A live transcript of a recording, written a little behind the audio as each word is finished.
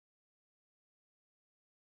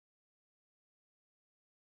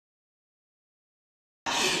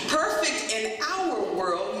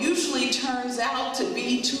out to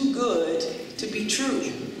be too good to be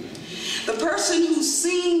true. The person who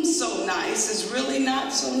seems so nice is really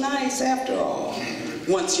not so nice after all,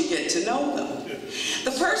 once you get to know them.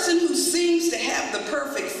 The person who seems to have the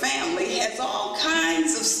perfect family has all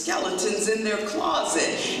kinds of skeletons in their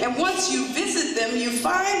closet, and once you visit them, you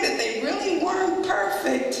find that they really weren't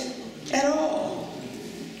perfect at all.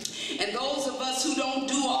 And those of us who don't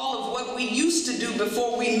do all of what we used to do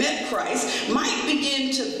before we met Christ might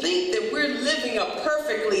begin to think that we're living a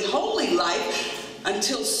perfectly holy life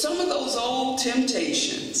until some of those old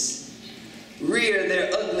temptations rear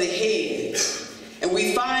their ugly heads, and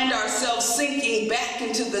we find ourselves sinking back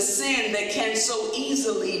into the sin that can so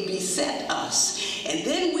easily beset us. And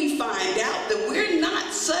then we find out that we're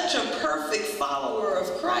not such a perfect follower of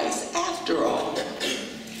Christ after all.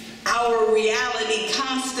 Our reality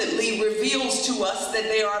constantly reveals to us that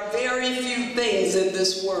there are very few things in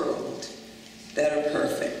this world that are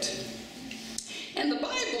perfect. And the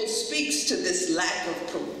Bible speaks to this lack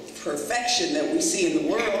of perfection that we see in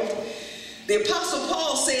the world. The Apostle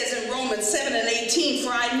Paul says in Romans 7:18,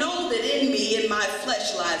 "For I know that in me, in my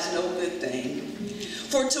flesh, lies no good thing.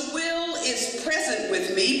 For to will is present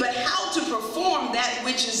with me, but how to perform that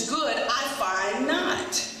which is good I find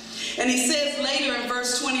not." And he says later in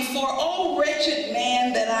verse 24, "O wretched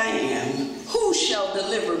man that I am, who shall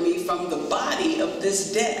deliver me from the body of this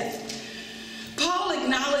death?" Paul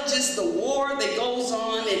acknowledges the war that goes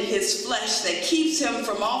on in his flesh that keeps him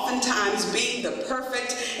from oftentimes being the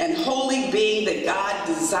perfect and holy being that God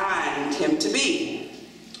designed him to be.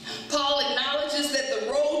 Paul acknowledges that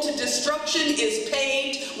the road to destruction is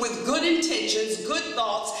paved with good intentions, good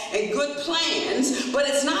thoughts, and good plans, but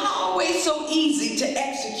it's not always so easy to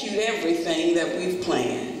execute everything that we've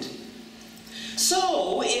planned.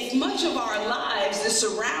 So, if much of our lives is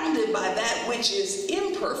surrounded by that which is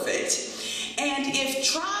imperfect, and if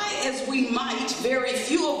try as we might, very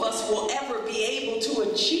few of us will ever be able to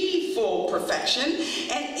achieve full perfection,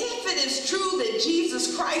 and if it is true that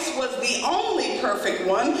Jesus Christ was the only perfect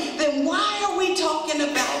one, then why are we talking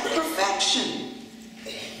about perfection?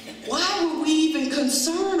 Why would we even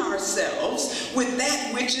concern ourselves with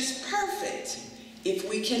that which is perfect if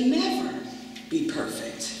we can never be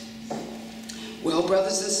perfect? Well,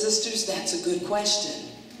 brothers and sisters, that's a good question,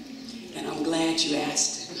 and I'm glad you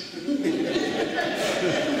asked it.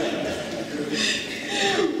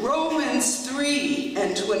 Romans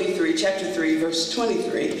 3:23, chapter 3, verse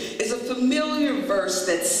 23, is a familiar verse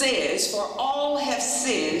that says, "For all have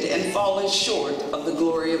sinned and fallen short of the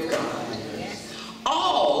glory of God."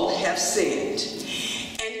 All have sinned.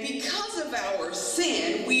 And because of our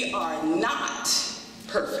sin, we are not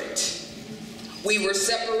perfect. We were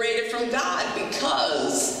separated from God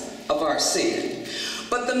because of our sin.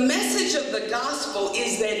 But the message of the gospel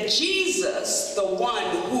is that Jesus, the one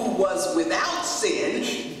who was without sin,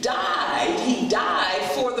 died. He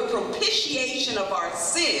died for the propitiation of our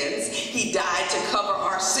sins. He died to cover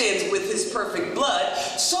our sins with his perfect blood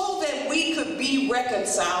so that we could be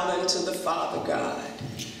reconciled unto the Father God,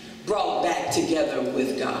 brought back together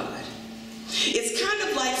with God. It's kind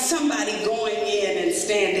of like somebody going in and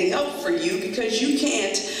standing up for you because you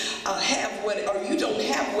can't you don't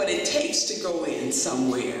have what it takes to go in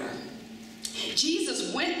somewhere.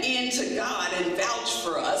 Jesus went into God and vouched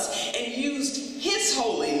for us and used his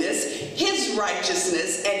holiness, his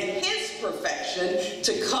righteousness, and his perfection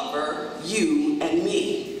to cover you and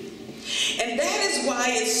me. And that is why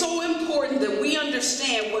it's so important that we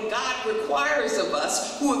understand what God requires of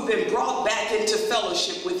us who have been brought back into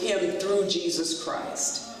fellowship with him through Jesus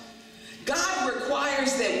Christ. God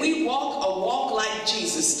requires that we walk a walk like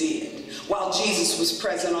Jesus did while Jesus was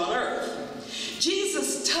present on earth.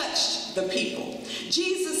 Jesus touched the people.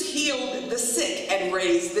 Jesus healed the sick and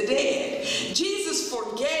raised the dead. Jesus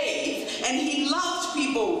forgave and he loved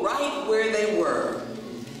people right where they were.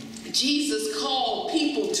 Jesus called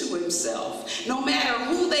people to himself, no matter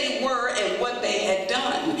who they were and what they had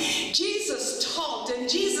done. Jesus talked and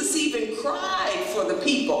Jesus even cried for the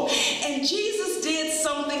people. And Jesus did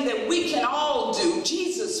something that we can all do.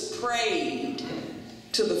 Jesus prayed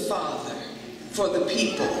to the Father for the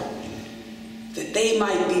people, that they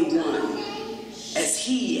might be one, as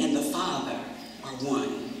he and the Father are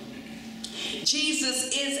one.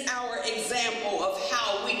 Jesus is our example of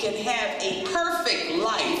how we can have a perfect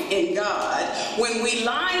life in God when we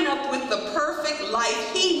line up with the perfect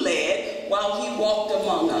life he led while he walked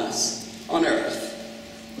among us on earth.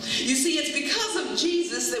 You see, it's because of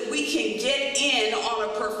Jesus that we can get in on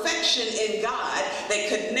a perfection in God that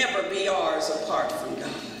could never be ours apart from God.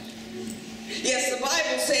 Yes, the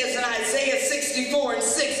Bible says in Isaiah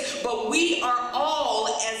 64:6, but we are all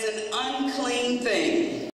as an unclean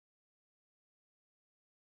thing.